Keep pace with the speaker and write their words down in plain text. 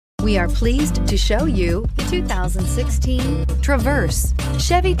We are pleased to show you the 2016 Traverse.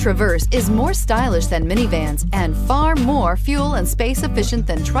 Chevy Traverse is more stylish than minivans and far more fuel and space efficient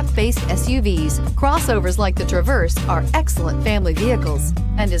than truck-based SUVs. Crossovers like the Traverse are excellent family vehicles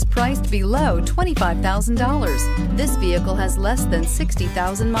and is priced below $25,000. This vehicle has less than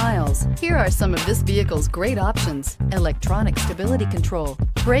 60,000 miles. Here are some of this vehicle's great options: electronic stability control,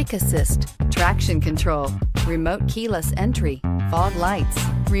 brake assist, traction control, remote keyless entry, fog lights,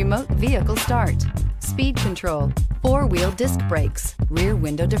 remote vehicle start, speed control, four-wheel disc brakes, rear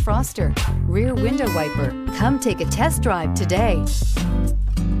window defroster, rear window wiper. Come take a test drive today.